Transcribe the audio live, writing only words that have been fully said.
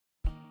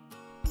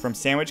From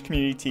Sandwich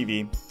Community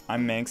TV,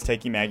 I'm Manx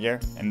Taiki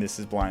Magyar, and this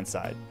is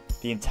Blindside,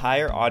 the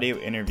entire audio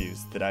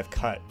interviews that I've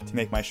cut to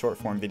make my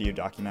short-form video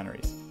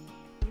documentaries.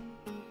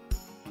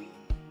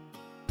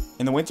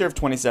 In the winter of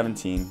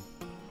 2017,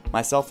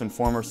 myself and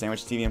former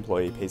Sandwich TV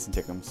employee Payson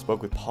Tickham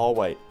spoke with Paul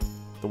White,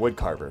 the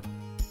woodcarver.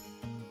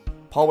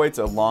 Paul White's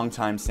a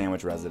longtime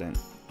Sandwich resident,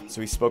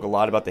 so he spoke a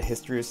lot about the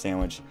history of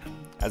Sandwich,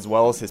 as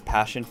well as his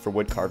passion for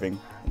wood carving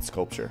and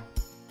sculpture.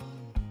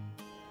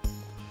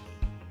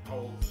 How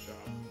old is the shop?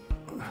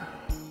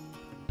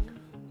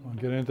 Want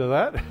to get into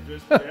that?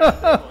 Let's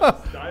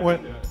dive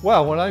into it.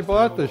 When I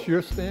bought this,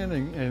 you're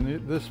standing,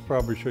 and this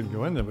probably shouldn't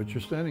go in there, but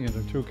you're standing in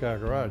a two-car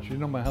garage. You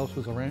know my house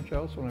was a ranch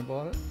house when I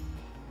bought it?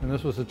 And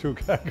this was a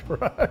two-car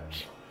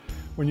garage.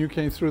 When you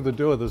came through the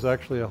door, there's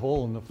actually a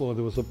hole in the floor.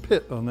 There was a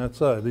pit on that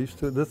side.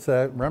 This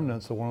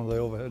remnants of one of the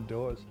overhead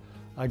doors.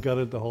 I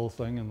gutted the whole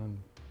thing and then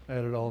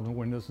added all the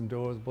windows and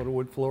doors, put a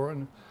wood floor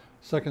in.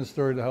 Second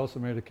story of the house, I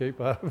made a cape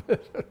out of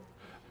it.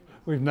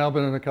 We've now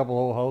been in a couple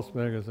old house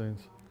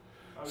magazines.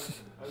 I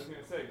was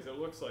going to say, because it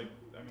looks like,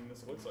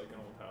 this looks like an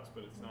old house,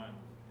 but it's not.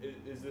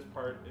 Is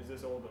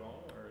this old at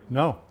all? Or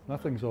No,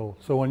 nothing's old.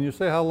 So when you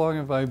say how long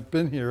have I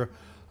been here,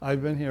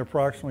 I've been here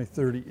approximately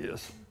 30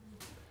 years.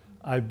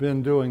 I've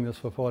been doing this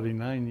for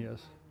 49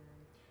 years.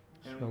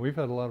 So we've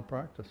had a lot of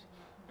practice.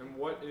 And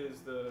what is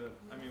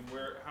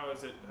how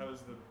has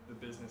the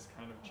business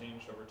kind of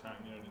changed over time?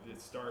 Did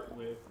it start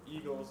with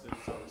eagles? Did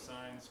it start with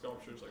signs,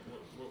 sculptures? Like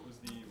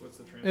what's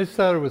the transition? It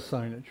started with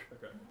signage.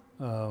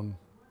 Okay.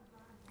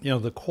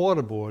 The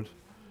quarter board,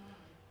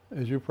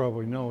 as you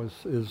probably know,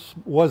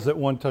 was at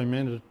one time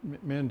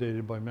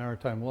mandated by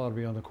maritime law to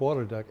be on the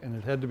quarter deck, and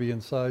it had to be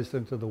incised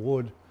into the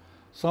wood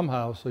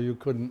somehow, so you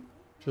couldn't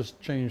just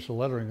change the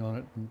lettering on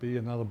it and be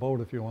another boat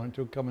if you wanted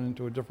to, coming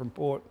into a different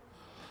port.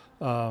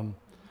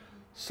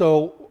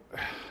 So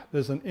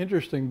there's an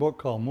interesting book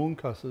called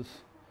Mooncusses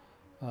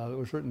that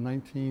was written in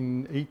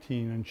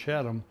 1918 in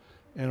Chatham,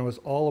 and it was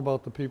all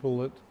about the people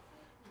that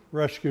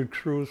rescued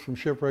crews from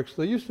shipwrecks.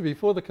 There used to be,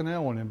 before the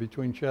canal went in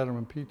between Chatham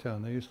and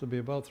P-Town, there used to be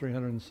about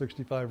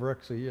 365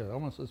 wrecks a year,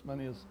 almost as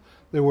many as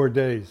there were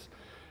days.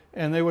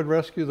 And they would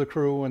rescue the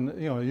crew, and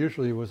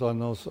usually it was on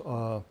those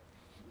all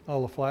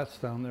the flats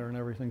down there and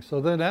everything. So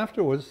then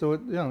afterwards, there were,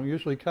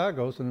 usually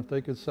cargoes, and if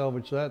they could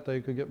salvage that, they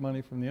could get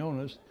money from the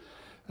owners.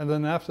 And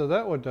then after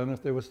that was done,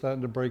 if they were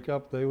starting to break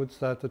up, they would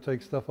start to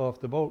take stuff off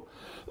the boat.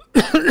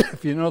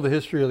 If you know the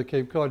history of the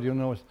Cape Cod, you'll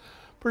know it's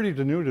pretty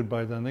denuded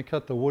by then. They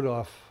cut the wood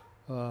off,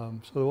 so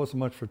there wasn't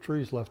much for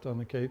trees left on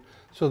the Cape.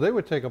 So they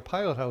would take a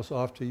pilot house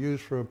off to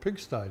use for a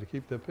pigsty to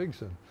keep their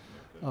pigs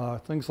in,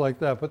 things like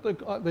that.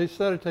 But they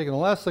started taking, the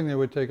last thing they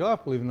would take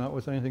off, believe it or not,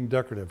 was anything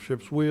decorative,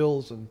 ship's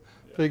wheels and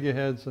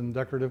figureheads and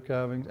decorative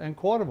carvings and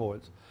quarter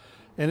boards.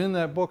 And in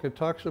that book, it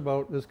talks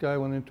about this guy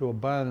went into a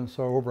barn and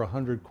saw over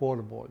 100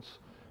 quarter boards.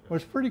 It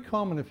was pretty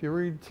common. If you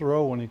read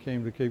Thoreau when he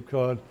came to Cape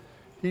Cod,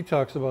 he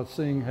talks about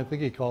seeing, I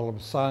think he called them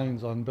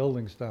signs on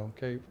buildings down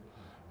Cape.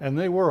 And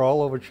they were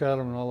all over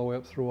Chatham and all the way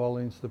up through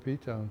Orleans to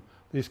P-Town.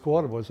 These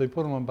quarter boards, they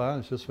put them on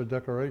barns just for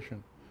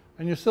decoration.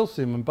 And you still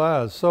see them in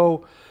bars.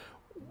 So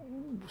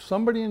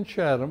somebody in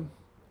Chatham,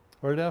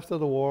 right after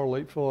the war,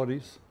 late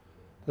 40s,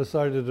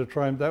 decided to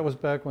try, that was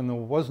back when there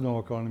was no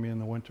economy in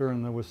the winter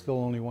and there was still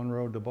only one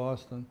road to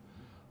Boston.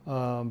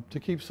 To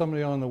keep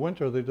somebody on in the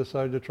winter, they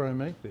decided to try and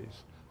make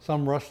these.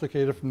 Some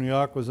rusticator from New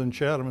York was in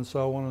Chatham and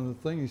saw one of the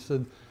things. He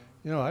said,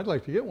 I'd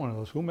like to get one of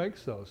those. Who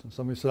makes those? And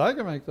somebody said, I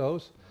can make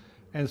those.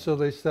 And so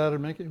they started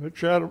making with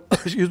Chatham,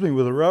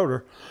 with a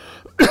router.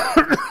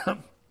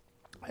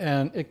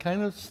 And it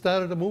kind of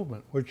started a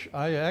movement, which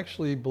I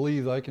actually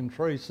believe I can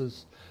trace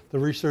as the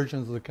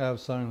resurgence of the carved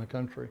sign in the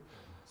country.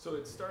 So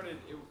it started,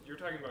 you're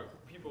talking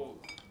about people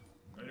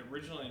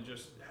originally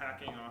just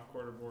hacking off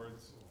quarter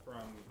boards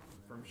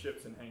from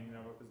ships and hanging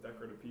them up as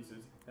decorative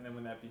pieces, and then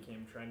when that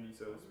became trendy,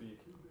 so to speak,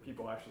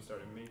 people actually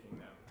started making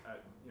them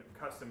at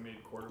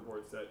custom-made quarter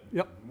boards that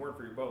weren't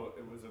for your boat.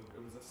 It was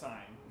a sign.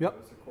 Yep.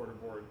 It was a quarter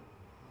board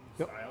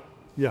style.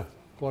 Yeah,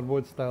 quarter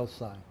board style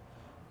sign,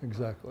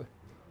 exactly.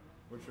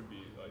 Which would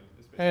be like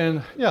this big.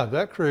 And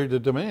that created a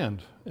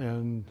demand,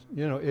 and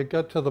it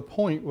got to the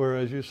point where,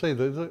 as you say,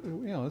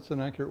 it's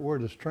an accurate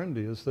word, is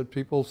trendy, is that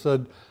people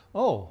said,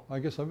 oh, I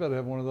guess I better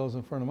have one of those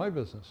in front of my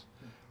business.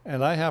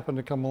 And I happened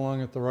to come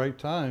along at the right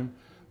time.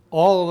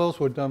 All of those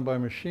were done by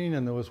machine,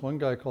 and there was one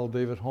guy called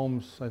David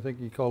Holmes, I think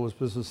he called his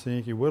business the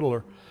Yankee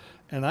Whittler,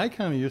 and I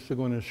kind of used to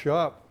go in his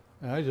shop,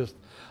 and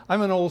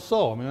I'm an old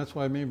soul. That's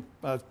why I made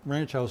a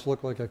ranch house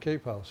look like a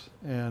Cape house,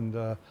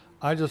 and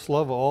I just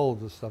love all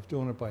of this stuff,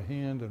 doing it by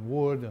hand and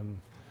wood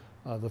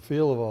and the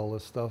feel of all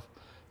this stuff.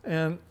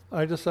 And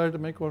I decided to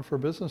make one for a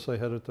business I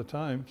had at the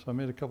time. So I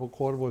made a couple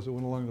quarter boards that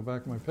went along the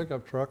back of my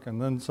pickup truck,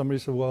 and then somebody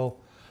said, well,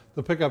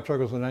 the pickup truck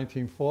was a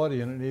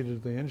 1940 and it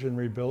needed the engine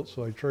rebuilt,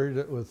 so I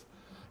traded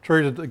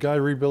the guy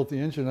rebuilt the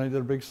engine. I did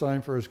a big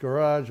sign for his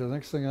garage. The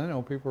next thing I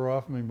know, people were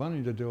offering me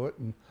money to do it,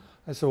 and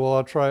I said, well,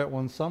 I'll try it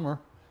one summer.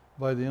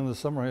 By the end of the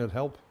summer, I had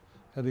help.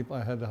 I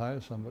had to hire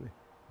somebody.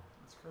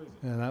 That's crazy.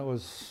 And that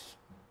was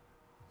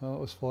Well, it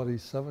was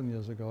 47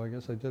 years ago. I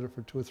guess I did it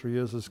for 2 or 3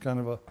 years. It's kind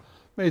of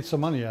made some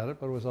money at it,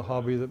 but it was a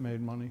hobby that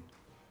made money.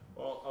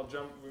 Well,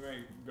 we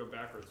may go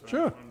backwards. So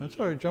Sure, that's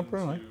all right. Jump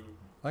around.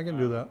 I can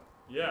do that.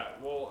 Yeah,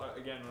 well,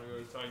 again, when I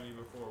was talking to you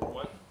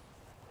before,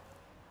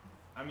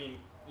 I mean,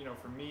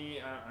 for me,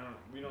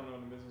 we don't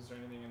own the business or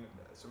anything,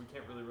 so we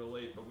can't really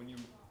relate, but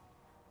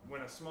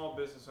when a small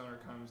business owner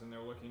comes and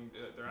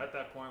they're at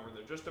that point where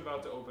they're just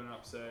about to open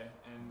up, say,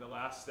 and the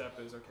last step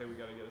is, okay, we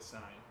got to get a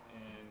sign,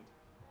 and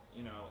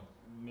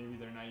maybe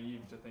they're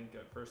naive to think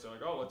at first they're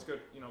like, oh, let's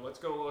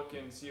go look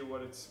and see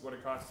what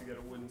it costs to get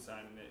a wooden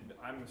sign, and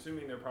I'm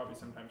assuming they're probably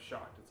sometimes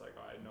shocked. It's like,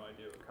 oh, I had no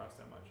idea it would cost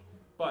that much.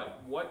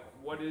 But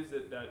what is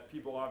it that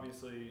people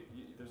obviously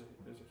there's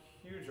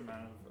a huge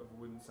amount of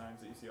wooden signs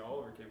that you see all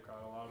over Cape Cod.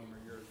 A lot of them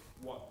are yours.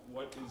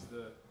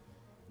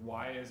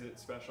 Why is it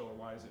special, or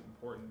why is it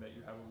important that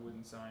you have a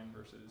wooden sign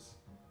versus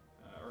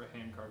or a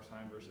hand carved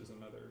sign versus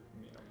another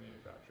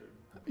manufactured?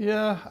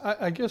 Yeah,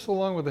 I guess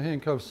along with the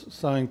hand carved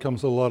sign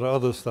comes a lot of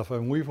other stuff. I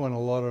mean, we've won a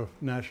lot of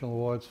national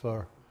awards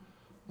for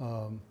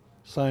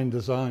sign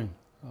design.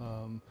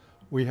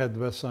 We had the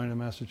best sign in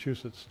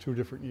Massachusetts 2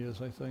 different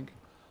years, I think.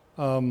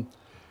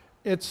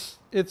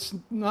 It's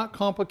not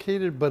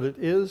complicated, but it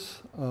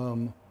is.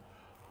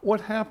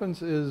 What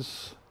happens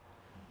is,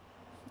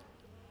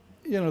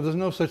 there's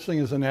no such thing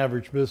as an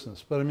average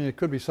business, but I mean, it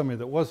could be somebody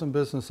that was in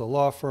business, a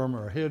law firm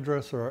or a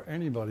hairdresser or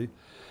anybody.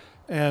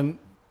 And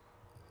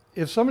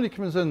if somebody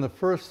comes in, the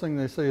first thing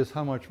they say is,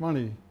 how much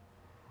money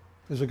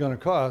is it going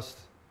to cost?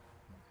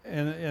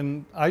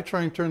 And I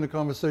try and turn the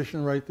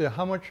conversation right there.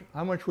 How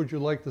much would you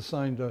like the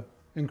sign to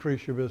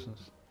increase your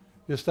business?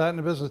 You're starting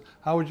a business.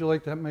 How would you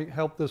like to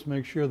help this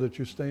make sure that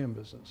you stay in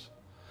business?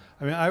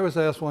 I mean, I was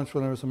asked once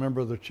when I was a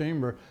member of the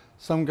chamber,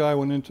 some guy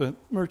went into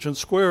Merchant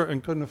Square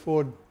and couldn't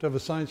afford to have a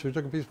sign, so he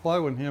took a piece of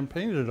plywood and hand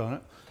painted it on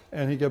it,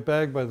 and he got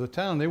bagged by the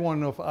town. They wanted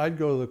to know if I'd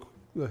go to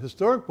the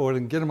historic board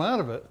and get him out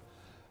of it.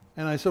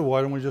 And I said,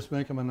 why don't we just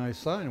make him a nice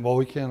sign? Well,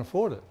 we can't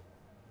afford it.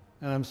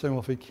 And I'm saying,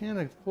 well, if he can't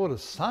afford a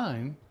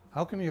sign,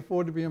 how can he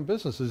afford to be in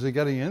business? Is he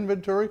getting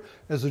inventory?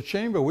 As a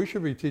chamber, we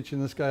should be teaching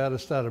this guy how to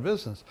start a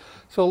business.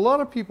 So a lot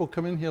of people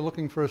come in here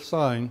looking for a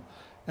sign,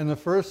 and the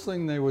first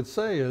thing they would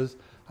say is,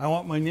 I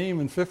want my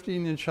name in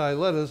 15-inch high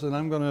letters, and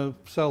I'm going to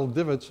sell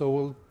divots, so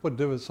we'll put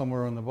divots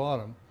somewhere on the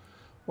bottom.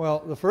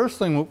 Well, the first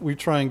thing we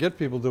try and get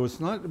people to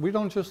do, we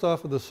don't just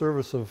offer the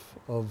service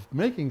of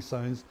making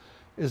signs,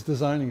 is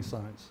designing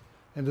signs.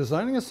 And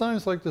designing a sign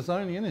is like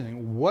designing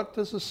anything. What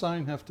does a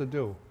sign have to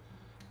do?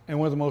 And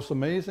one of the most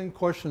amazing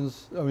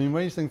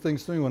amazing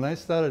things to me, when I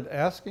started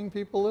asking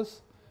people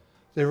this,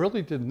 they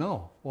really didn't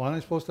know. Well, aren't I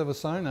supposed to have a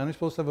sign? Aren't I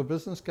supposed to have a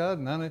business card?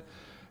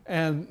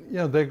 And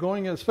they're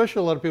going in,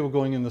 especially a lot of people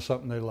going into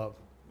something they love.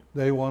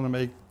 They want to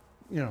make,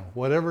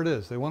 whatever it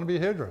is. They want to be a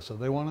hairdresser.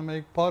 They want to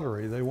make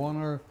pottery. They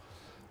want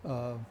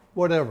to,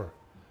 whatever.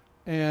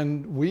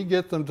 And we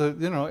get them to,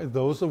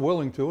 those are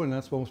willing to, and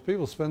that's most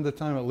people spend the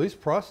time at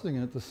least processing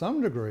it to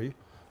some degree.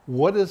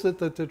 What is it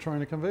that they're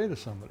trying to convey to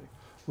somebody?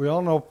 We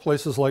all know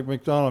places like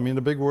McDonald's. I mean,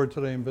 the big word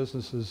today in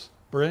business is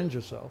brand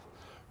yourself.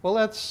 Well,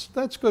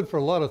 that's good for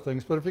a lot of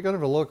things, but if you're going to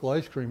have a local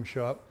ice cream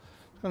shop,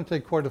 it's going to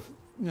take quite a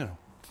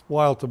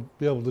while to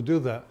be able to do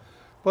that.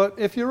 But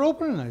if you're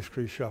opening an ice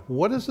cream shop,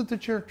 what is it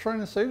that you're trying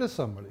to say to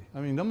somebody? I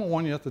mean, number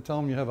one, you have to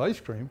tell them you have ice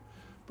cream,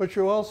 but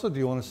you also, do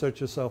you want to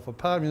set yourself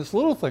apart? I mean, it's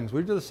little things.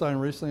 We did a sign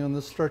recently on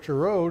this stretch of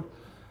road,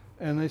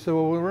 and they said,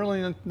 well, we're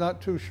really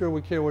not too sure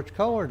we care which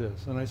color it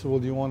is. And I said, well,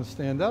 do you want to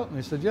stand out? And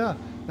they said, yeah.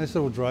 And I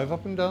said, well, drive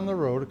up and down the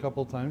road a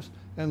couple of times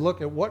and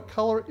look at what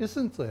color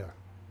isn't there.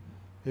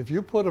 If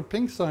you put a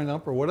pink sign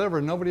up or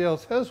whatever, nobody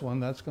else has one,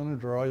 that's going to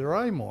draw your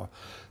eye more.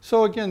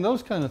 So again,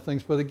 those kind of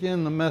things, but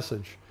again, the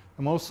message.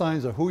 And most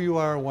signs are who you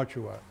are and what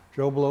you are.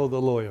 Joe Blow,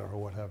 the lawyer, or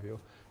what have you.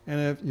 And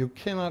if you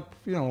cannot,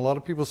 a lot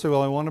of people say,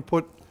 well, I want to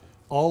put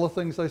all the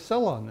things I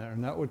sell on there,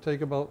 and that would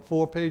take about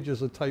 4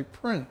 pages of type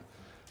print.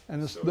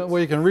 And that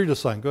way you can read a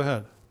sign. Go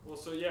ahead. Well,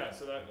 that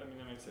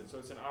makes sense. So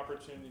it's an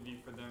opportunity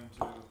for them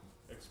to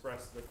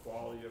express the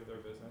quality of their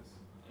business,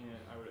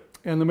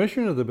 and the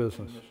mission of the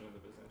business.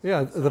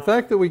 Yeah, the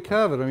fact that we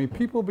carve it. I mean,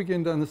 people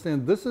begin to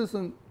understand this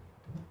isn't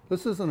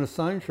a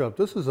sign shop.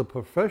 This is a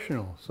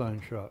professional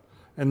sign shop,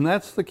 and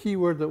that's the key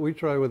word that we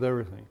try with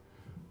everything.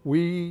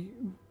 We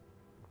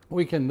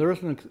can. There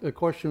isn't a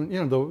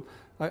question.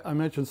 I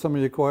mentioned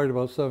somebody acquired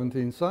about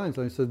 17 signs.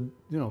 I said,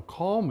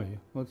 call me,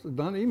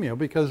 not email,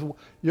 because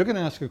you're going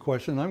to ask a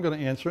question, I'm going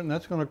to answer it, and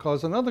that's going to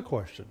cause another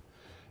question.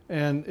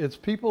 And it's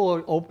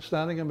people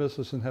starting a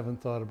business and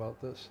haven't thought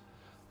about this.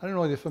 I don't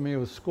know if you're familiar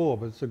with SCORE,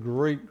 but it's a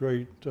great,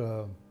 you're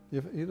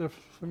either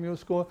familiar with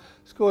SCORE?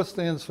 SCORE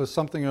stands for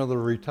something or other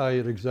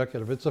retired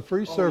executive. It's a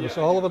free service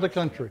all over the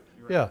country.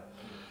 Yeah.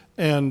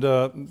 And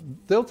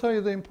they'll tell you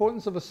the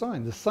importance of a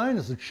sign. The sign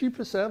is the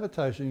cheapest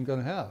advertising you're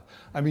going to have.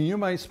 I mean, you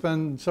might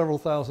spend several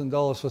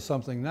 $1,000s for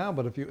something now,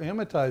 but if you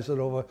amortize it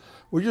over,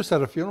 we just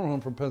had a funeral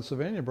home from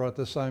Pennsylvania, brought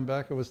this sign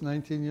back. It was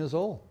 19 years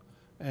old.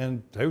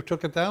 And they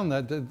took it down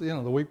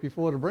the week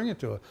before to bring it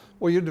to her.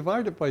 Well, you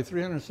divide it by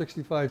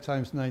 365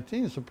 times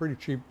 19, it's a pretty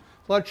cheap,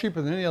 a lot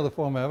cheaper than any other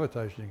form of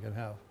advertising you can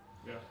have.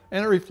 Yeah.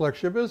 And it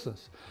reflects your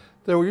business.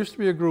 There used to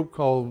be a group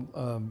called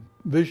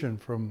Vision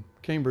from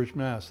Cambridge,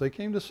 Mass. They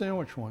came to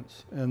Sandwich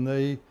once, and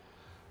they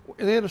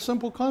had a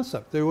simple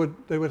concept. They would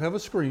have a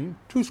screen,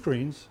 2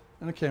 screens,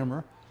 and a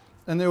camera,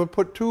 and they would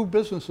put 2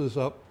 businesses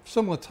up,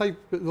 similar type,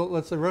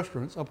 let's say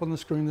restaurants, up on the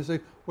screen. They say,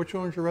 which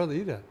one would you rather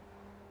eat at?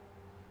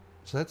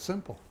 It's that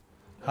simple.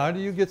 How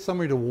do you get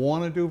somebody to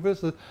want to do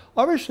business?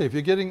 Obviously, if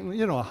you're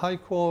getting, a high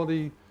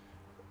quality,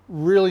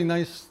 really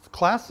nice,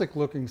 classic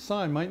looking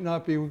sign might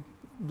not be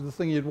the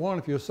thing you'd want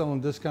if you're selling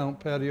discount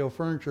patio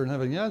furniture and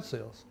having yard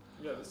sales.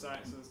 Yeah, the sign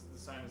is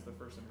the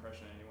first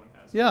impression anyone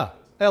has. Yeah,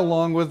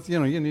 along with,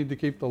 you need to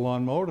keep the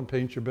lawn mowed and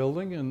paint your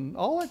building and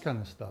all that kind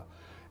of stuff.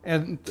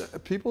 And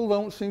people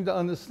don't seem to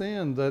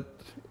understand that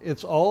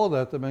it's all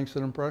of that makes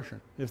an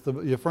impression. If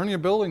your front of your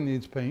building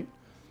needs paint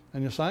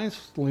and your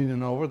sign's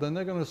leaning over, then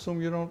they're going to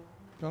assume you're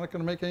not going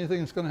to make anything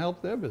that's going to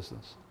help their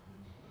business.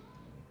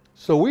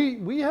 So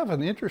we have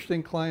an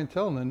interesting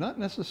clientele, and they're not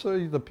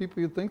necessarily the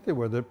people you think they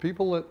were. They're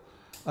people that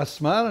are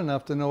smart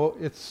enough to know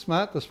it's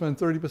smart to spend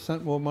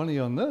 30% more money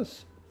on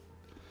this.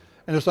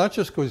 And it's not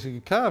just because you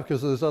can carve,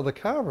 because there's other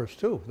carvers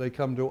too. They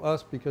come to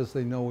us because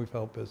they know we've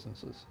helped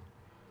businesses.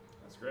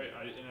 That's great.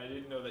 I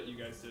didn't know that you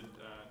guys did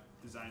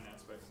design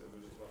aspects of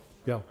it as well.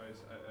 Yeah.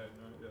 I had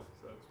no idea.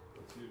 So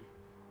that's huge.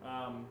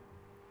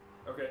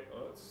 Okay,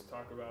 well, let's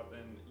talk about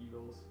then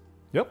Eagles.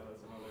 Yep.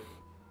 That's another.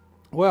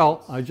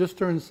 Well, I just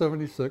turned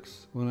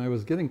 76. When I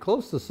was getting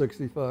close to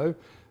 65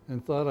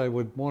 and thought I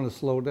would want to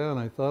slow down,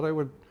 I thought I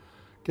would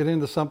get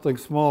into something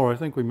smaller. I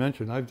think we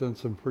mentioned I've done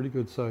some pretty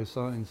good size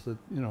signs that,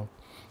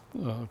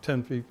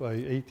 10 feet by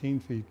 18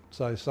 feet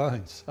size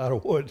signs out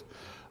of wood.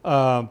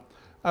 I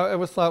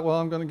was thought, well,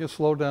 I'm going to get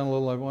slowed down a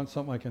little. I want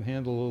something I can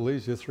handle a little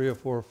easier, 3 or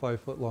 4 or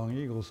 5 foot long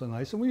eagles are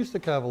nice. And we used to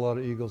carve a lot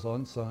of eagles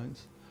on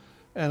signs.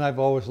 And I've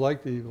always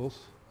liked eagles.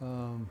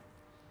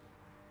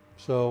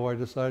 So I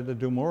decided to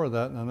do more of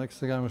that. And the next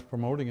thing I was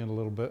promoting it a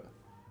little bit.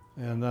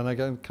 And then I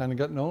kind of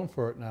got known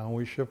for it now.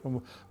 We ship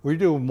them. We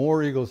do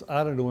more eagles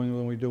out of New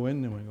England than we do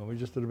in New England. We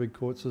just did a big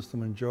court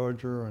system in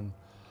Georgia. And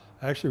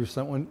actually we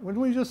sent one. When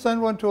did we just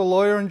send one to a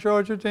lawyer in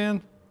Georgia,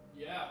 Dan?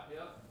 Yeah,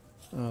 yep.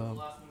 The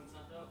last one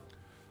sent out.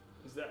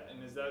 Is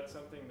that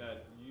something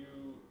that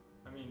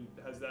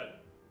has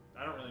that,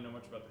 I don't really know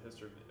much about the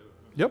history of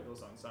Yep.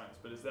 Eagles on signs,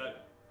 but has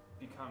that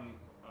become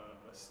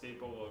a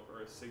staple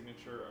or a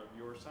signature of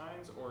your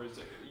signs, or is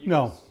it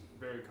Eagles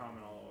very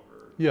common all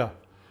over? Yeah.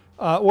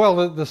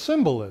 Well, the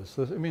symbol is.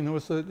 It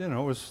was it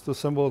was the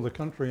symbol of the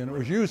country, and it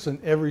was used in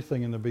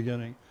everything in the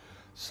beginning.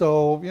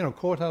 So,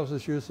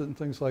 courthouses use it and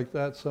things like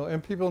that. So,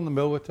 and people in the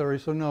military.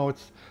 So, no, it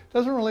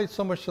doesn't relate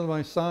so much to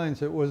my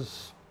signs. It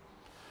was,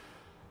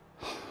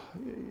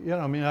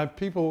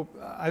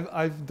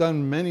 I've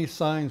done many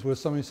signs where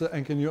somebody said,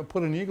 and can you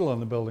put an eagle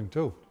on the building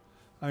too?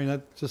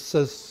 That just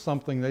says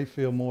something they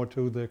feel more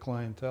to their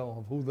clientele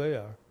of who they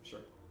are.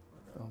 Sure.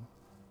 Okay.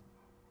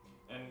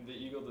 And the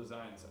eagle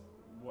designs,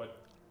 what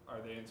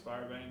are they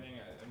inspired by anything?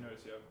 I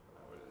noticed you have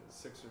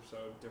 6 or so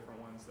different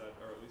ones that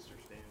are at least your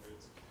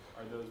standards.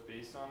 Are those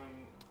based on,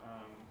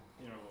 on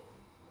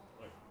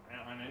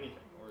anything,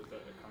 or is that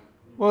a kind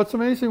of? Well, it's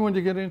amazing when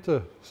you get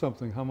into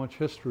something how much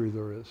history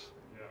there is.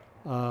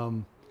 Yeah.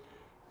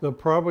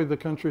 Probably the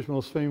country's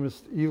most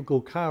famous eagle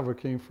carver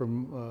came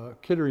from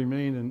Kittery,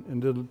 Maine,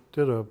 and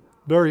did a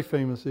very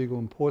famous eagle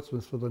in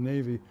Portsmouth for the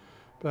Navy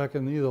back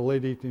in either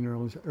late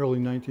 1800s, early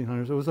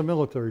 1900s. It was a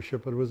military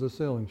ship, but it was a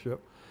sailing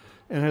ship,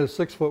 and it had a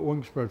 6-foot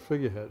wingspread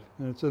figurehead,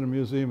 and it's in a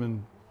museum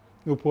in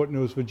Newport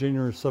News,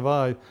 Virginia. It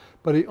survived,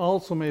 but he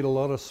also made a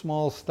lot of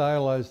small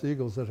stylized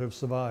eagles that have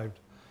survived,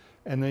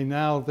 and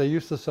they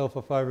used to sell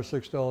for $5 or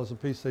 $6 a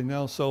piece. They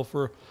now sell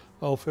for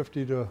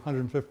 $50,000 to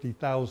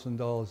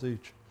 $150,000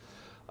 each.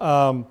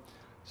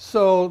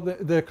 So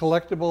they're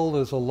collectible.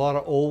 There's a lot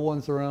of old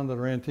ones around that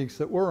are antiques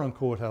that were on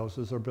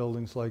courthouses or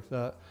buildings like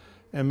that,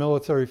 and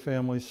military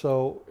families.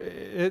 So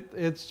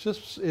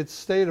it's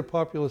stayed a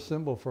popular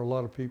symbol for a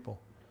lot of people.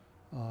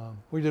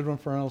 We did one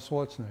for Arnold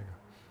Schwarzenegger,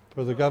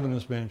 for the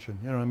governor's mansion.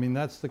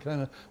 That's the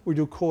kind of, we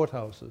do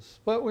courthouses,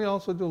 but we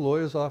also do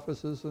lawyers'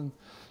 offices and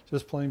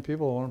just plain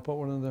people who want to put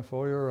one in their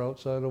foyer or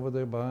outside over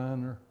their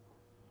barn or.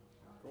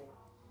 Cool.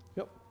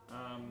 Yep. Was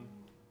I gonna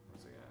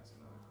ask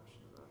another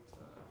question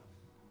about?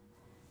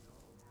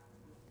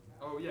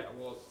 Oh yeah,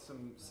 well,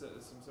 some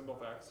simple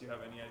facts. Do you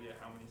have any idea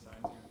how many signs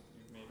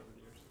you've made over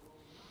the years?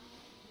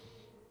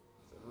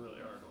 It's a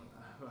really hard one.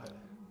 But.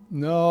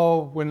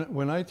 No,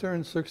 when I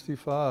turned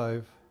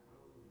 65,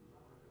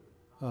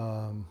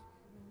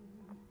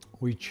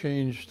 we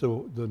changed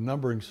the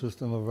numbering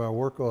system of our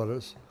work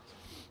orders,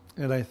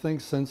 and I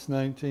think since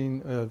I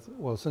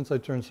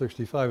turned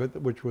 65,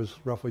 which was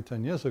roughly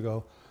 10 years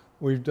ago,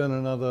 we've done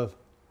another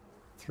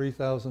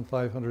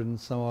 3,500 and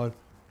some odd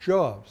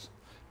jobs.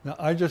 Now,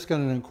 I just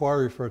got an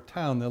inquiry for a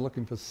town. They're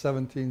looking for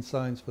 17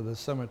 signs for their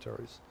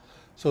cemeteries.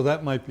 So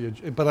that might be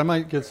but I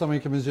might get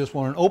somebody come in and just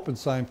want an open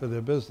sign for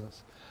their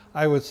business.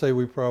 I would say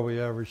we probably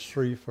average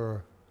 3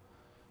 for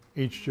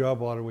each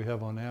job order we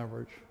have on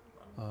average.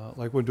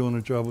 Like we're doing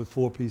a job with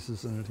 4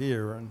 pieces in it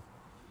here, and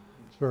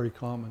very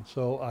common.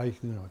 So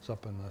it's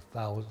up in the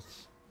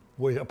thousands,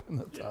 way up in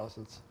the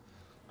thousands.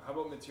 How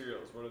about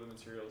materials? What are the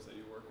materials that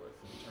you work with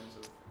in terms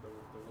of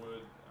the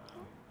wood,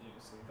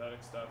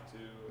 synthetic stuff to?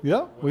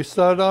 Yeah, we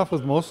started off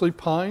with mostly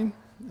pine.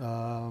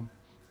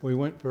 We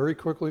went very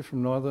quickly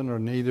from northern or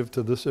native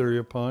to this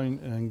area pine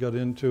and got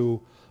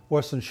into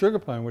western sugar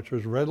pine, which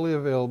was readily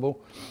available.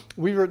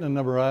 We've written a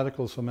number of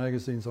articles for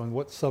magazines on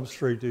what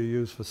substrate do you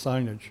use for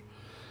signage.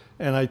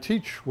 And I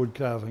teach wood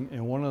carving,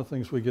 and one of the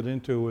things we get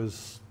into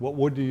is what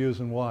wood do you use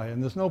and why.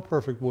 And there's no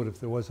perfect wood. If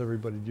there was,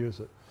 everybody'd use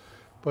it.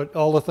 But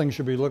all the things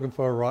you'd be looking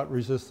for: rot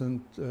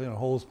resistant,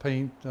 holes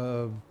paint,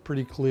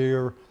 pretty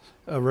clear,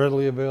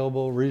 readily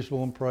available,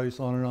 reasonable in price,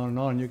 on and on and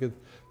on. You could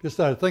just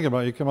start thinking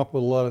about it, you come up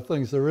with a lot of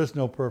things. There is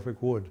no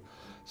perfect wood.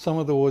 Some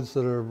of the woods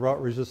that are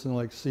rot resistant,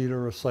 like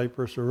cedar or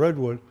cypress or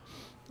redwood,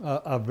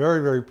 are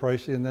very, very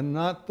pricey, and they're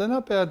not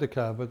bad to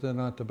carve, but they're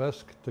not the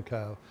best to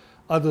carve.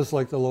 Others,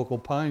 like the local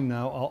pine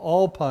now, are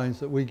all pines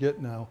that we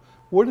get now.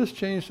 Wood has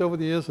changed over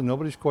the years, and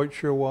nobody's quite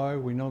sure why.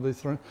 We know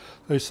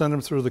they send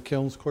them through the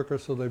kilns quicker,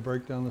 so they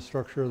break down the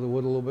structure of the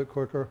wood a little bit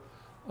quicker.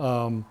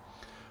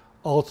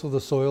 Also, the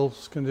soil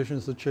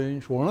conditions that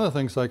change. One of the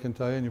things I can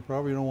tell you, and you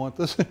probably don't want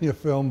this in your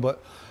film,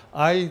 but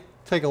I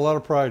take a lot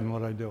of pride in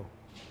what I do.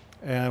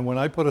 And when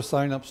I put a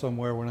sign up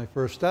somewhere, when I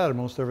first started,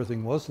 most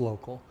everything was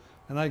local.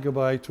 And I go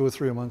by 2 or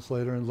 3 months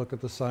later and look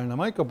at the sign. I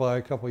might go by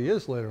a couple of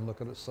years later and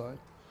look at a sign.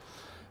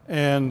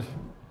 And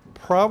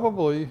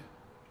probably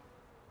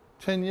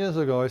 10 years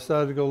ago, I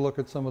started to go look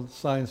at some of the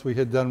signs we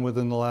had done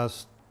within the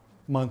last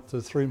month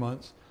to 3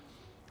 months.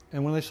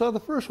 And when I saw the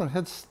first one, it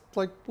had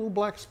like little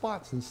black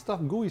spots and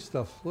stuff, gooey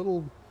stuff,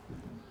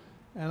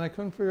 and I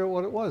couldn't figure out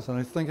what it was. And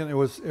I was thinking it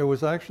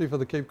was actually for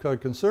the Cape Cod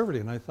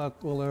Conservative. And I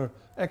thought, well, they're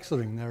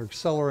exiting, they're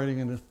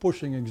accelerating and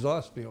pushing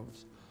exhaust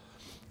fumes.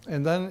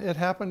 And then it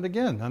happened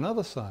again,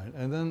 another sign.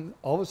 And then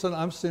all of a sudden,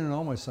 I'm seeing in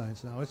all my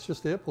signs now, it's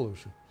just air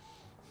pollution.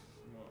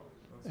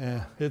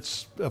 And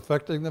it's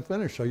affecting the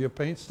finish, so your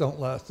paints don't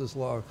last as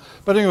long.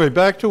 But anyway,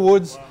 back to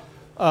woods.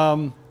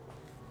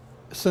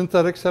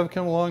 Synthetics have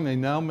come along. They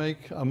now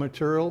make a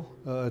material.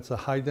 It's a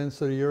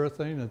high-density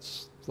urethane.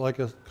 It's like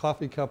a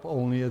coffee cup,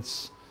 only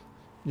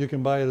you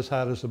can buy it as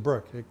hard as a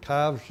brick. It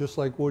carves just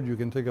like wood. You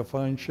can take a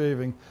fine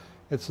shaving.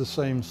 It's the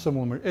same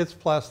similar. It's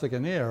plastic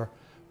and air,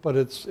 but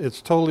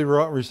it's totally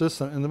rot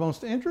resistant. And the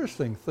most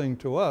interesting thing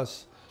to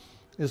us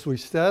is we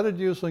started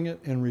using it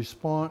in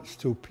response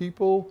to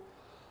people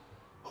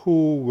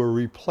who were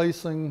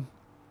replacing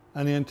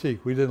an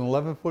antique. We did an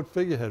 11-foot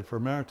figurehead for a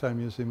maritime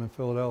museum in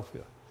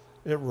Philadelphia.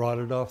 It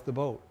rotted off the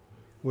boat.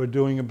 We're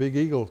doing a big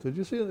eagle. Did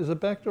you see it? Is the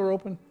back door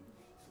open?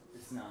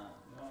 It's not.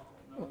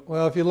 No.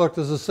 Well, if you look,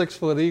 there's a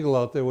 6-foot eagle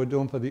out there we're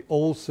doing for the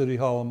old City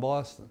Hall in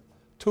Boston.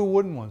 2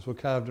 wooden ones were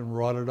carved and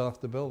rotted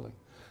off the building.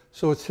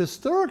 So it's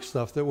historic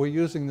stuff that we're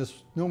using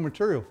this new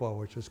material for,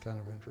 which is kind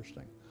of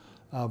interesting.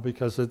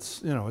 Because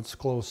it's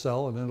closed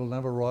cell and it'll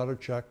never rot or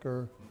check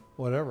or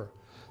whatever.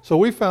 So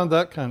we found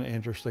that kind of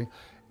interesting.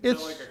 Is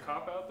it like a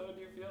cop-out, though,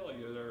 do you feel? Like,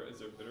 is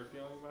there bitter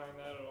feeling behind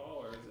that at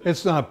all? Or is it...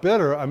 It's not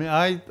bitter. I mean,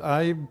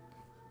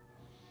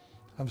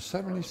 I'm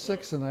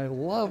 76 and I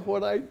love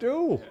what I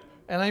do.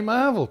 And I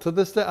marvel to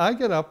this day. I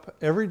get up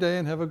every day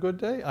and have a good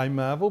day. I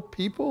marvel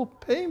people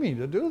pay me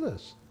to do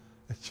this.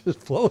 It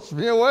just blows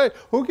me away.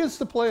 Who gets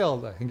to play all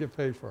day and get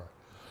paid for it?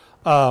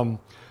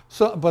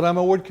 But I'm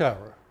a wood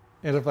carver.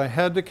 And if I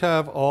had to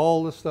carve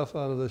all the stuff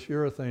out of this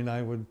urethane,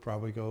 I would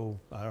probably go,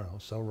 I don't know,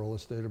 sell real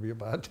estate or be a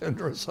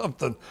bartender or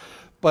something.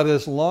 But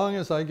as long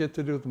as I get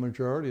to do the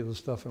majority of the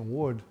stuff in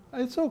wood,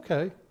 it's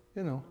okay.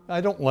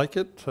 I don't like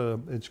it.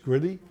 It's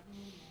gritty.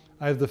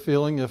 I have the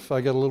feeling if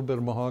I get a little bit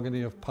of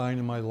mahogany of pine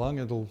in my lung,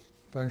 it'll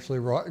eventually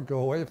rot and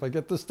go away. If I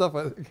get this stuff,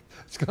 I think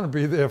it's going to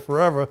be there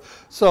forever.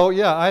 So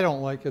yeah, I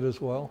don't like it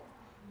as well.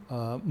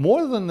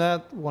 More than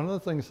that, one of the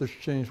things that's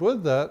changed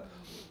with that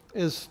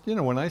is,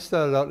 when I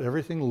started out,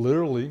 everything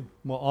literally,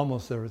 well,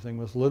 almost everything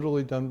was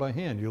literally done by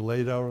hand. You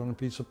laid out on a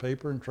piece of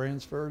paper and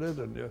transferred it,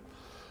 and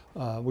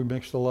we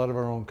mixed a lot of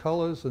our own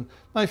colors. And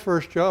my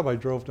first job, I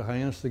drove to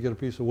Hyannis to get a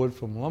piece of wood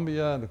from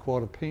lumberyard and a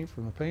quart of paint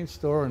from the paint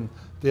store and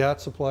the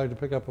art supply to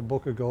pick up a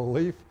book of gold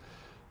leaf.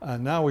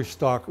 And now we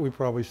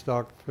probably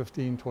stock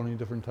 15, 20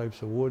 different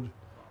types of wood.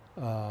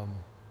 All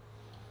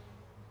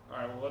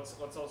right, well,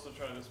 let's also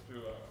try this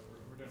through,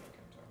 we're doing okay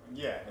time, right?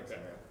 Yeah.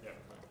 Okay, yeah.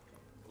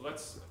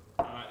 Let's,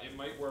 it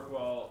might work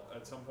well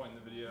at some point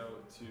in the video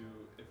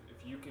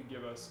if you can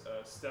give us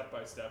a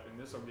step-by-step, and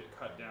this will get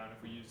cut down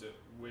if we use it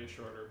way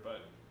shorter,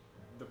 but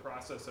the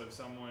process of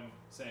someone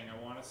saying, I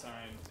want a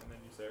sign, and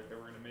then you say, okay,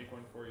 we're gonna make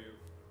one for you,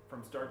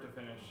 from start to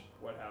finish,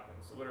 what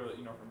happens? So literally,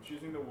 from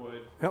choosing the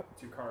wood,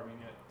 to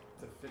carving it,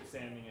 to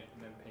sanding it,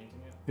 and then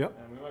painting it. Yep.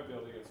 And we might be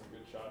able to get some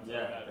good shots of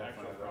Yeah, that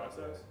actual definitely.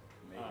 process.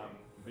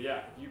 But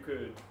yeah, if you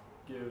could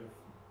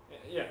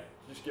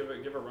just give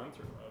a run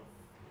through of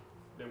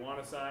they want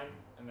a sign,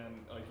 and then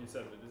like you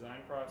said, the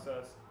design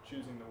process,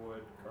 choosing the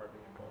wood,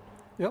 carving and bolting.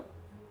 Yep.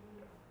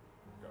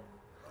 Go.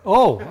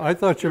 Oh, I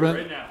thought you Do it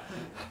meant. right now.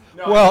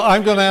 No, Well, I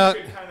I'm mean, gonna.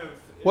 you could kind of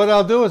What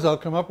I'll do is I'll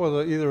come up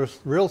with either a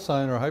real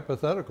sign or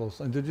hypotheticals.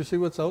 And did you see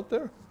what's out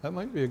there? That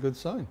might be a good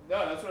sign.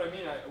 No, that's what I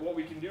mean. What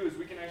we can do is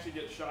we can actually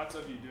get shots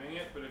of you doing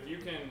it, but if you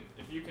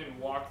can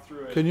walk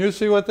through it. Can you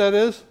see what that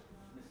is?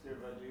 Mr.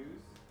 Vaduz?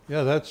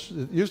 Yeah, that's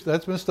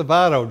Mr.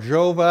 Votto,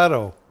 Joe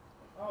Votto.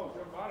 Oh,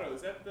 Joe Votto,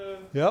 is that the?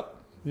 Yep,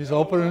 he's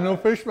opening a new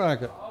fish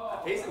market.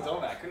 Oh, Payson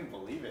told me, I couldn't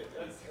believe it.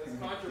 that's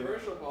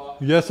controversial, Paul.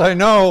 Yes, I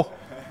know.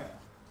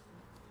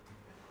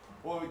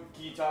 Well,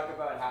 can you talk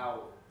about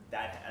how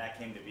that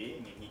came to be?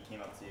 I mean, he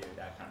came up to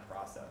that kind of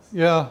process.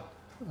 Yeah,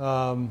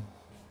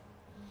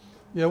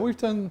 yeah, we've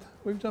done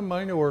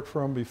minor work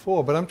for him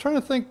before, but I'm trying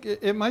to think.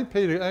 It might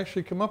pay to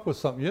actually come up with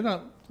something. You're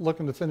not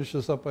looking to finish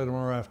this up by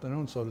tomorrow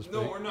afternoon, so to speak.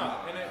 No, we're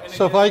not. And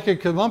So if again, I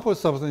could come up with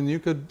something, you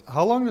could.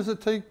 How long does it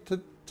take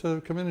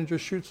to come in and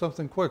just shoot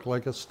something quick,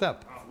 like a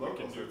step? we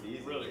can do It's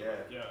easy, really yeah.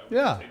 quick. Yeah.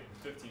 Yeah.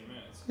 Take 15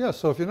 minutes. Yeah.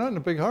 So if you're not in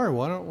a big hurry,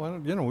 why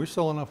don't we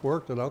sell enough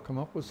work that I'll come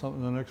up with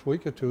something in the next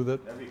week or two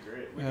that, That'd be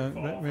great. We can and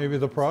follow maybe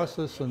from the start to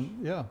process finish.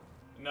 and yeah.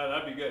 No,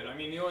 that'd be good. I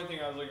mean, the only thing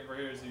I was looking for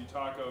here is that you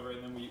talk over,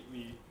 and then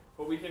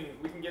but we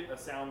can get a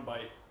sound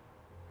bite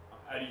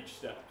at each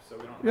step, so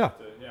we don't Yeah. have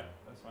to. Yeah,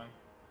 that's fine.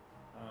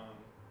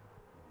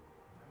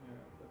 Yeah,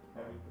 that's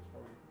probably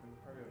we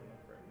probably have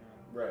enough right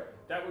now. Right.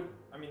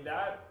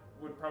 That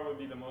would probably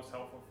be the most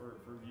helpful for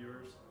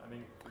viewers. I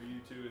think for you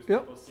too is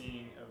Yep. people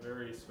seeing a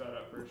very sped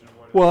up version of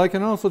what. Well, I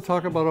can also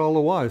talk about all the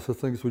whys, the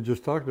things we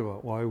just talked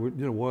about. Why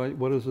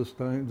what is this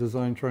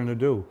design trying to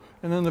do?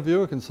 And then the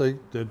viewer can say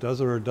it does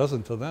or it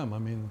doesn't to them. I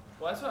mean,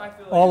 Well, that's what I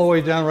feel like. all the is way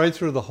really- down right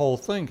through the whole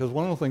thing, because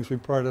one of the things we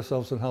pride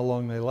ourselves in how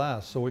long they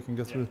last, so we can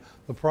get through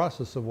the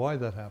process of why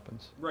that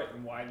happens. Right,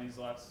 and why these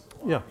last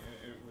long Yeah.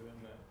 within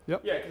the.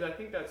 Yep. Yeah, because I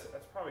think that's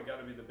probably got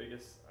to be the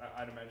biggest.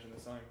 I'd imagine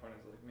the selling point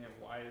is like, man,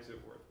 why is it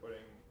worth putting,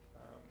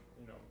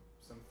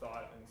 some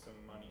thought and some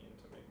money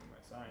into making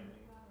my sign?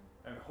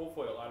 And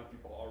hopefully a lot of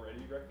people already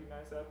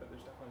recognize that, but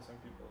there's definitely some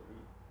people who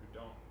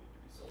don't need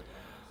to be sold on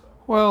it. So.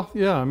 Well,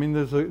 yeah, I mean,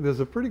 there's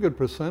a pretty good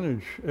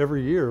percentage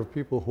every year of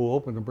people who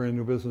open a brand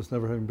new business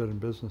never having been in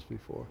business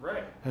before.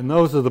 Right. And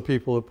those are the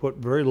people that put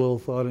very little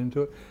thought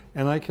into it.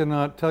 And I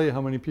cannot tell you how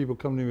many people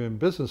come to me in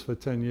business for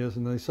 10 years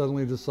and they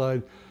suddenly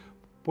decide,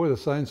 boy, the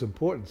sign's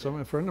important.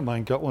 A friend of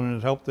mine got one and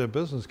it helped their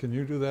business. Can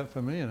you do that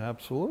for me? And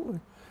absolutely.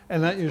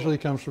 And that usually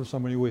comes from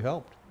somebody we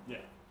helped. Yeah.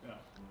 Yeah.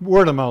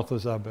 Word of mouth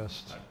is our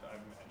best. I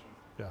imagine.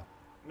 Yeah.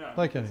 No.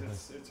 Like because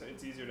anything.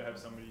 It's easier to have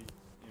somebody,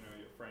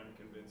 your friend,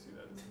 convince you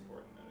that it's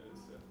important than it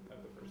is to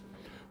have the person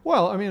make it.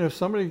 Well, I mean, if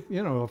somebody,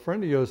 a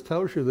friend of yours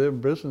tells you their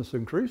business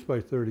increased by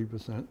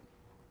 30%,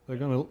 they're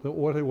going to,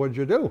 what'd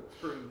you do?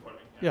 Proof in the pudding.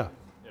 Yeah.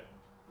 Yeah.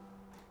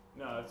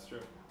 No, that's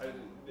true.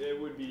 It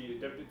would be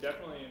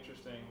definitely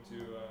interesting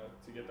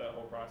to get that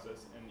whole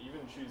process, and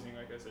even choosing,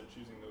 like I said,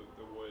 choosing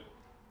the wood.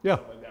 Yeah.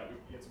 Stuff like that. We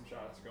can get some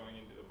shots going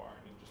into the barn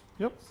and just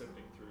Yep.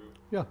 sifting through.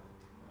 Yeah.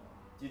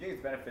 Do you think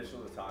it's beneficial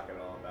to talk at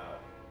all about?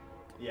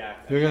 Yeah.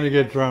 You're going to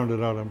get drowned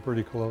out. I'm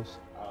pretty close.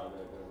 Oh,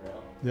 the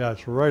rail. Yeah,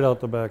 it's right out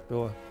the back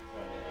door.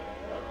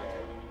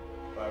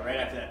 But right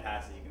after that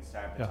passage, you can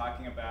start Yeah.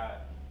 talking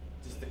about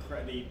just the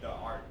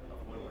art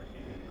of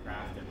woodworking and the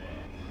craft of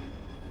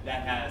it.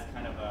 That has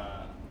kind of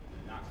a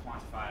not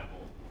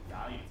quantifiable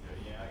value to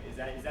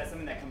it. Is that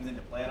something that comes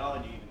into play at all? Or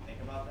do you even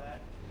think about that?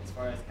 As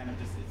far as kind of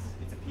just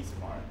it's a piece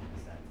of art in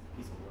a sense, a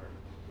piece of work,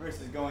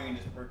 versus going and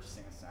just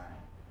purchasing a sign,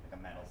 like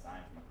a metal sign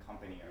from a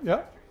company or a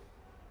Yep. factory.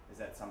 Is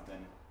that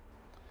something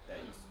that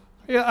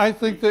you? Yeah, I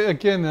think that,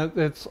 again,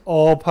 it's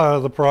all part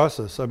of the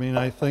process. I mean,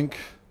 I think,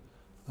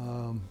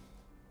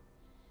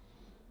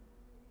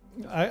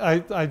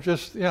 I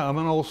just, I'm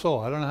an old soul.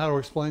 I don't know how to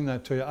explain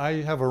that to you.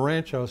 I have a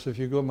ranch house. If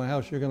you go to my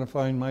house, you're going to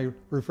find my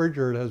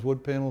refrigerator has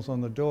wood panels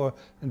on the door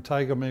and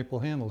tiger maple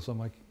handles on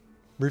my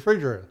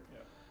refrigerator. Yeah.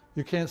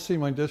 You can't see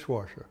my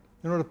dishwasher.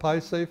 You know what a pie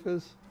safe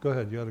is? Go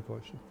ahead, you had a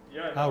question.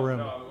 Yeah. I'll No,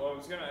 remember. well,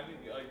 I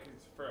think like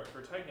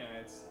for Titan,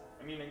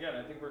 again,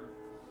 I think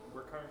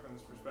we're coming from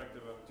this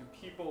perspective of, do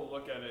people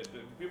look at it? Do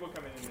people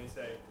come in and they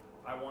say,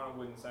 I want a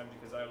wooden sign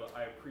because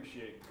I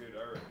appreciate good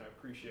art and I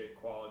appreciate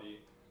quality.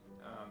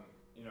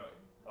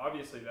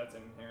 Obviously that's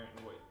inherent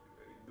in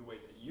the way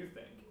that you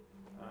think.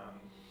 Well,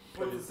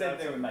 but it's is the same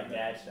that thing with my something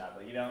that- dad's shop.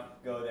 Like, you don't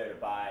go there to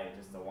buy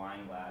just a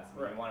wine glass.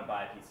 Right. You want to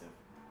buy a piece of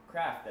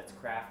craft that's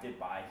crafted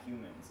by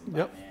humans and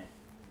Yep. by man.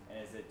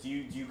 And is it? Do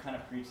you kind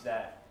of preach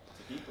that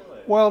to people? Or?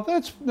 Well,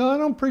 no, I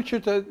don't preach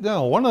it.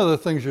 No, one of the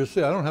things you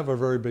see, I don't have a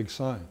very big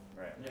sign.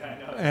 Right. Yeah, I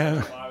know.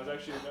 And- Well, I was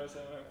actually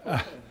noticing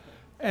that.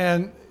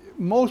 And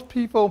most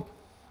people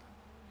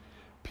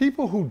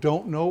who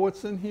don't know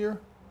what's in here,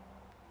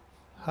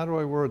 how do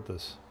I word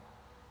this?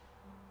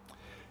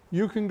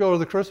 You can go to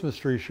the Christmas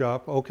tree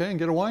shop, okay, and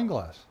get a wine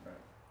glass. Right.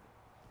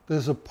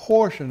 There's a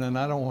portion, and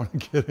I don't want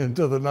to get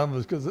into the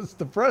numbers because it's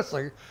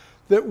depressing,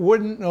 that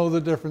wouldn't know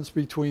the difference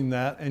between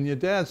that and your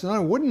dad's. And I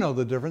wouldn't know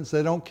the difference.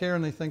 They don't care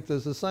and they think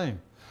there's the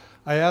same.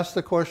 I asked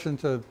the question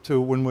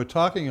to when we're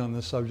talking on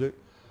this subject,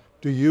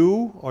 do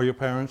you or your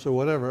parents or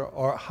whatever,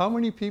 or how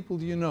many people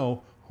do you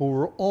know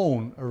who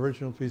own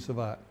original piece of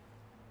art?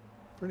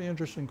 Pretty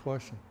interesting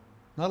question.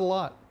 Not a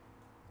lot.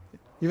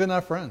 Even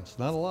our friends,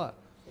 not a lot.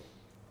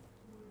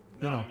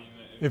 You No, know, I mean,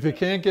 if you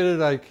can't get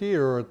it at IKEA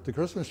or at the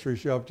Christmas tree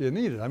shop, do you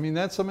need it? I mean,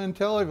 that's the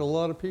mentality of a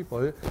lot of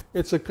people.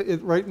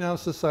 Right now,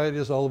 society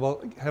is all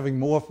about having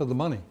more for the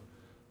money.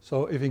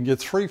 So if you can get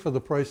 3 for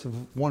the price of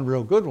one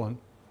real good one,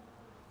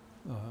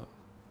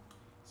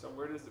 So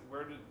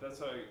that's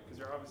how, because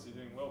you're obviously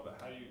doing well, but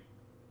how do you,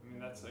 I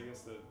mean, that's, I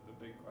guess, the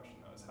big question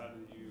though, is how do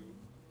you,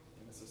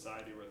 in a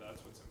society where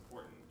that's what's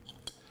important?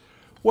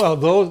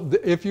 well,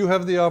 if you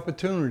have the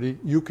opportunity,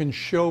 you can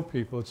show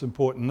people it's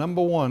important.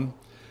 Number one,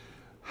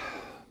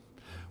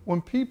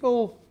 when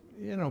people,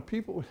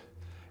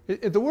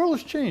 the world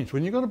has changed.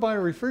 When you go to buy a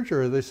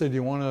refrigerator, they say, do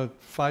you want a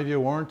 5-year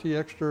warranty,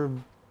 extra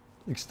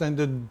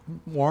extended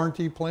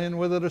warranty plan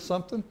with it or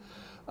something?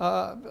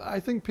 I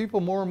think people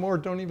more and more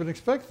don't even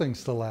expect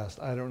things to last.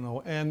 I don't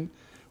know. And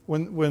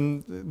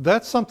when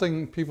that's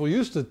something people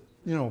used to,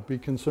 be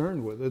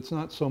concerned with. It's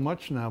not so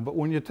much now. But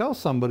when you tell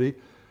somebody,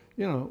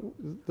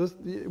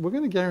 we're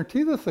going to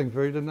guarantee the thing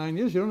for 8 to 9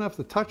 years. You don't have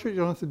to touch it. You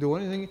don't have to do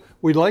anything.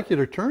 We'd like you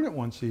to turn it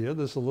once a year.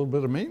 There's a little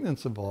bit of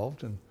maintenance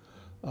involved. And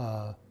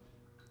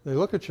they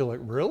look at you like,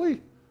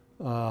 really?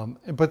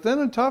 But then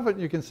on top of it,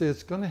 you can say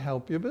it's going to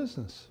help your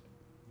business.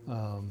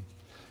 And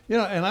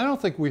I don't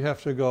think we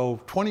have to go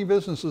 20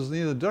 businesses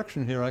need a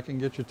deduction here. I can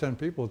get you 10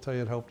 people to tell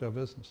you it helped our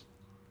business.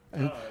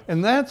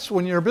 And that's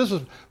when you're a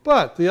business.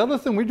 But the other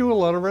thing, we do a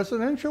lot of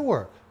residential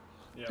work.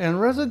 Yeah.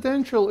 And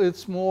residential,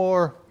 it's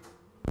more...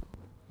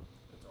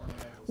 It's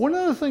organized. One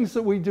of the things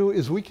that we do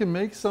is we can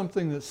make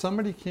something that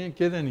somebody can't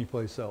get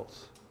anyplace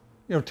else.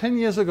 10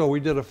 years ago, we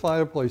did a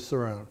fireplace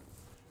around,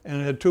 and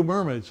it had 2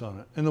 mermaids on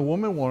it. And the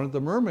woman wanted the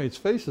mermaids'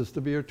 faces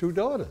to be her 2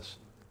 daughters.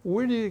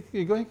 Where do you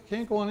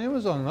can't go on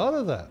Amazon and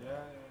order that. Yeah,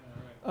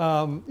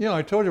 right.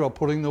 I told you about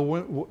putting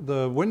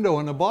the window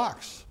in a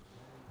box.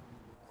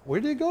 Where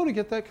do you go to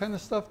get that kind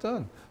of stuff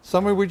done?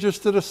 Somebody, we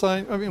just did a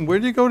sign. I mean, where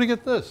do you go to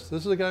get this?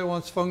 This is a guy who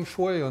wants feng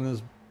shui on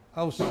his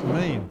house in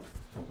Maine.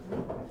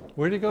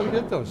 Where do you go to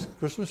get those?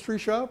 Christmas tree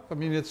shop? I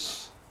mean,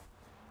 it's...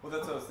 Well,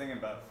 that's what I was thinking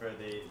about for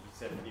you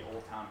said for the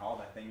old town hall,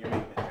 that thing you're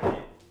making, the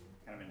giant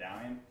kind of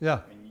medallion. Yeah.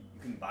 I mean, you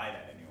can buy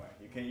that anywhere.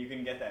 You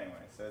can get that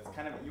anywhere. So it's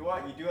kind of, you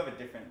do have it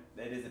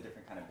is a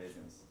different kind of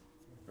business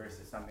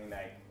versus something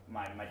like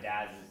my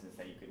dad's business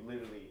that you could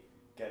literally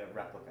get a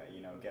replica,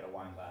 get a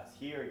wine glass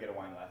here, get a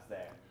wine glass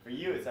there. For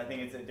you, I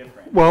think it's a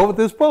different. Well,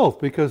 there's both,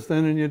 because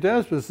then in your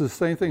dad's business, the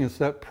same thing. It's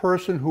that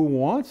person who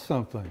wants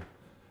something.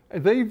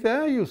 They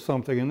value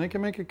something, and they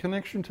can make a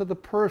connection to the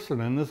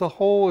person. And there's a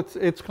whole,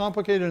 it's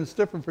complicated and it's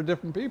different for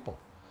different people.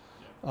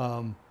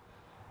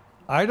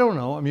 I don't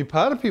know. I mean,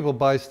 part of people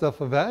buy stuff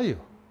for value.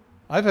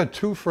 I've had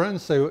 2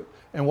 friends say,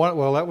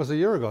 well, that was a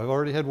year ago. I've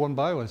already had one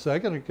buy one. Say, I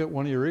got to get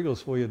one of your eagles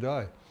before you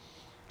die,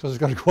 because it's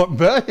got to go up in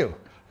value.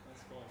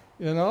 That's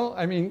cool.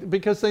 I mean,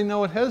 because they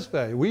know it has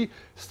value.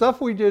 Stuff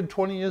we did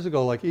 20 years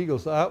ago, like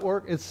Eagles, the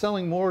artwork, it's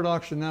selling more at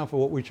auction now for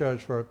what we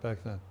charged for it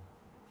back then.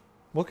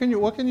 What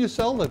can you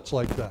sell that's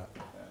like that?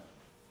 Yeah.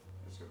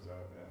 Just goes out,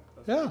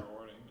 That's Yeah. pretty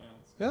rewarding.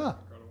 It's Yeah.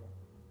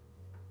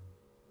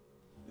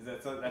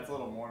 incredible. That's a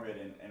little morbid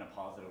in a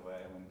positive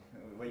way when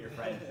what your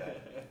friend said.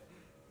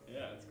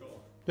 Yeah, it's cool.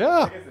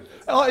 Yeah. I guess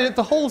it's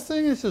The whole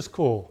thing is just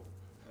cool.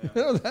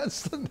 Yeah.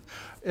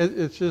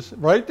 It's just,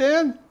 right,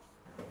 Dan?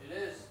 It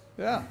is.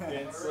 Yeah.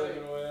 Dan's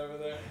slaving away over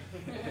there.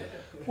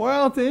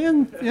 Well,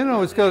 Dan,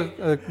 he's got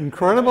an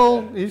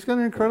incredible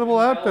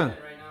outfit. Right now.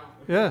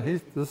 Yeah,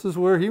 this is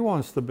where he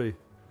wants to be.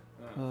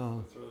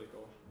 No, that's really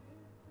cool.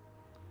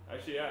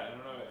 Actually, yeah, I don't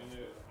know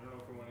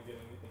if we want to get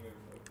anything of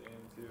Dan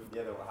too.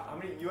 Yeah, how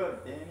many you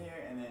have Dan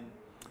here, and then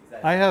is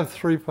that? I have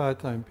 3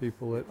 part-time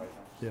people that,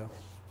 yeah.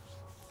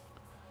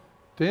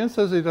 Dan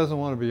says he doesn't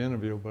want to be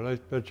interviewed, but I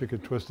bet you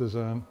could twist his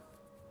arm.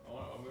 We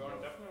definitely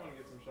want to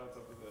get some shots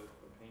up at the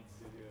paint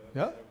studio.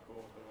 Yeah. That's so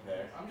cool.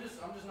 There. I'm just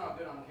not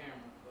good on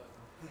camera, but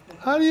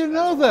How do you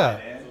know that?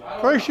 Dan. I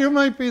don't First, know. you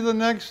might be the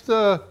next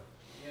Yeah,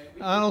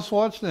 we Arnold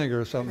Schwarzenegger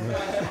or something. can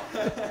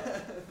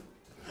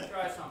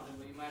try something,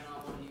 but you might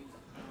not want to use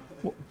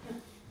it.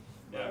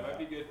 Yeah, it might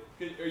be good.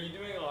 Are you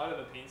doing a lot of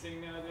the painting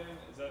now, Dan?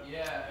 Is that?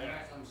 Yeah,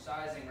 I'm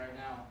sizing right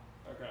now.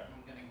 Okay.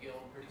 I'm gonna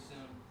gild pretty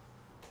soon.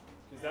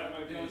 Because that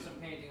might I'm be. doing some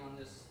painting on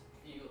this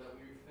eagle that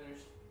we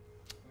finished.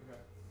 Okay.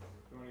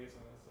 You want to get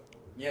some of that stuff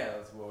over? Yeah,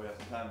 we have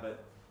some time,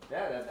 but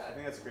yeah, I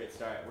think that's a great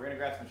start. We're gonna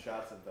grab some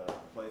shots of the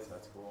place.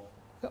 That's cool.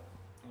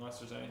 Unless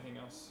there's anything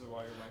else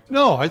while you're mic'd up.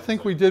 No, I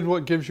think we did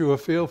what gives you a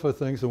feel for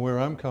things and where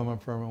I'm coming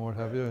from and what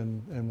have you,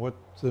 and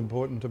what's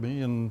important to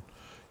me, and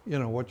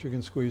what you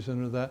can squeeze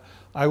into that.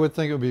 I would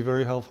think it would be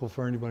very helpful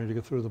for anybody to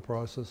get through the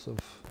process of.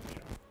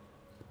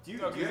 Do you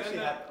No, 'cause actually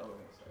then have? that- Oh,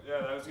 sorry.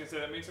 Yeah, I was gonna say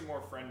that makes it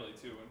more friendly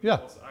too. When Yeah.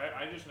 people,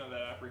 I just know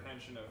that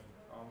apprehension of,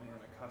 oh man, a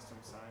custom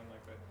sign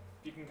like that.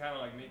 If you can kind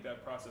of like make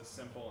that process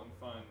simple and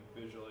fun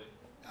visually,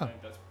 I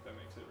think that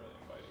makes it really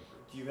inviting.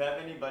 Do you have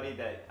anybody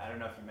that, I don't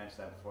know if you mentioned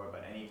that before,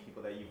 but any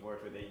people that you've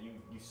worked with that you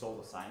sold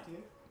a sign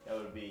to that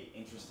would be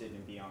interested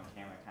in being on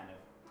camera, kind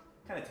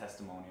of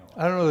testimonial?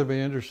 I don't know if they'd be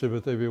interested,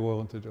 but they'd be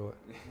willing to do it.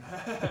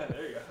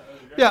 There you go. That was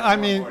great. Yeah, I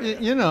mean,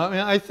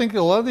 I think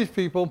a lot of these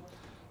people,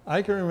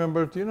 I can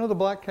remember, do you know the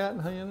Black Cat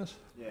and Hyenas?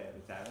 Yeah, the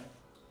tavern.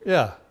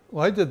 Yeah.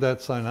 Well, I did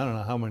that sign, I don't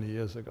know how many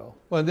years ago.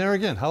 Well, there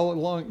again, how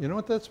long, you know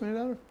what that's made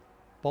out of?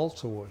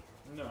 Balsa wood.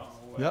 No way.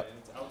 Yep.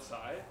 It's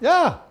outside?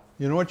 Yeah,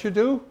 you know what you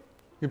do?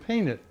 You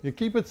paint it. You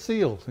keep it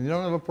sealed, and you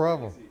don't have a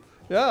problem.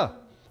 Yeah,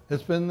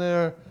 it's been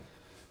there,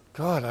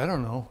 God, I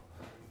don't know.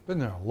 Been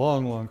there a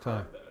long, long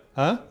time.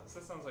 Huh?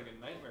 That sounds like a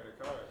nightmare to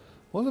carve.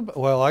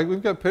 Well,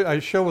 we've got, I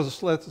show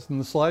us in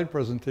the slide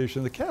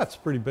presentation, the cat's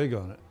pretty big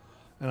on it.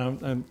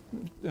 And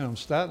I'm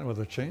starting with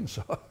a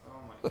chainsaw. Oh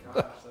my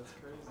gosh, that's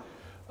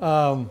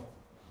crazy.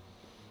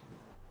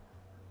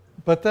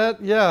 But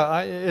that,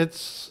 yeah,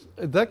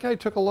 that guy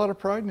took a lot of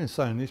pride in his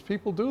sign. These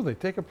people do. They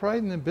take a pride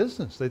in their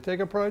business. They take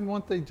a pride in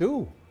what they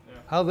do,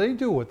 how they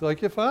do it,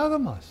 like your father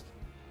must,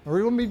 or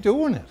he wouldn't be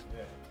doing it.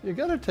 Yeah. You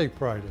got to take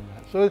pride in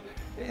that.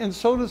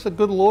 So does a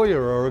good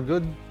lawyer or a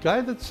good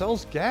guy that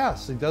sells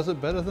gas. He does it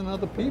better than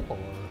other people.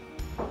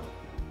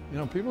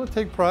 Or, people that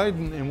take pride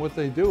in what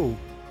they do.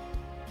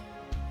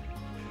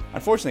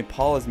 Unfortunately,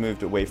 Paul has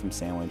moved away from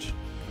Sandwich,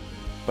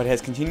 but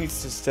has continued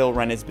to still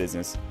run his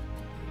business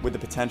with the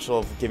potential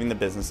of giving the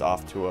business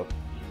off to a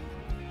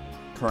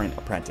current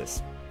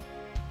apprentice.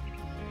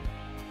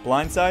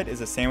 Blindside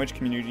is a Sandwich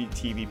Community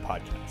TV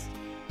podcast.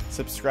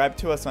 Subscribe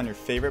to us on your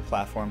favorite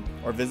platform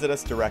or visit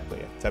us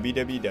directly at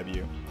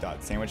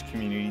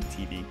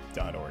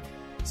www.sandwichcommunitytv.org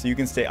so you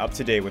can stay up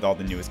to date with all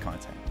the newest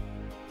content.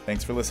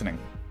 Thanks for listening.